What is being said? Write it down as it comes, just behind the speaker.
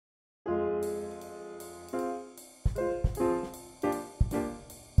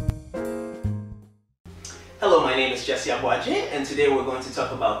Hello, my name is Aboagye, and today we're going to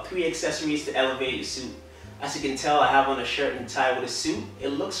talk about 3 accessories to elevate your suit. As you can tell, I have on a shirt and tie with a suit. It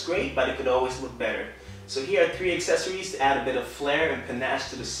looks great, but it could always look better. So here are 3 accessories to add a bit of flair and panache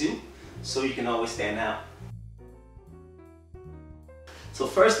to the suit, so you can always stand out. So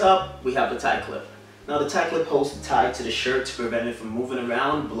first up, we have the tie clip. Now the tie clip holds the tie to the shirt to prevent it from moving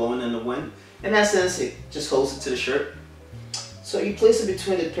around, blowing in the wind. In essence, it just holds it to the shirt. So you place it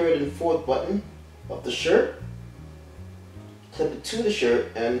between the 3rd and 4th button of the shirt, clip it to the shirt,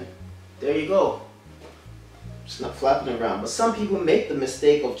 and there you go. It's not flapping around. But some people make the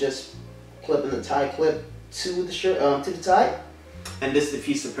mistake of just clipping the tie clip to the shirt, to the tie, and this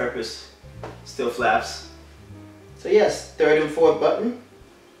defeats the purpose. Still flaps. So yes, 3rd and 4th button,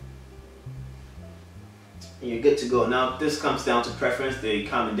 and you're good to go. Now this comes down to preference. They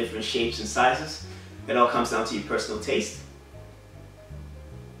come in different shapes and sizes. It all comes down to your personal taste.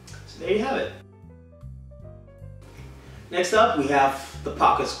 So there you have it. Next up, we have the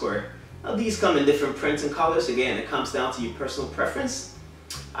pocket square. Now these come in different prints and colors. Again, it comes down to your personal preference.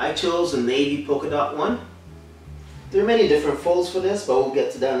 I chose a navy polka dot one. There are many different folds for this, but we'll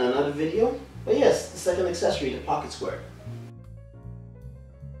get to that in another video. But yes, the second accessory, the pocket square.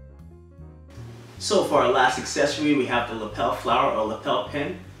 So for our last accessory, we have the lapel flower or lapel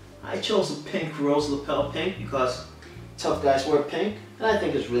pin. I chose a pink rose lapel pin because tough guys wear pink, and I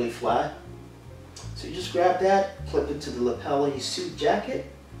think it's really fly. So you just grab that, clip it to the lapel of your suit jacket,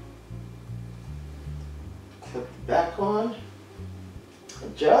 clip the back on,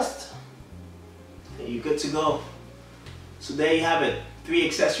 adjust, and you're good to go. So there you have it, 3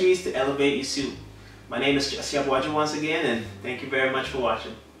 accessories to elevate your suit. My name is Aboagye once again, and thank you very much for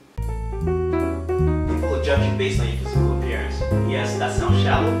watching. People will judge you based on your physical appearance. Yes, that sounds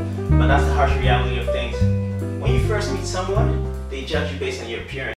shallow, but that's the harsh reality of things. When you first meet someone, they judge you based on your appearance.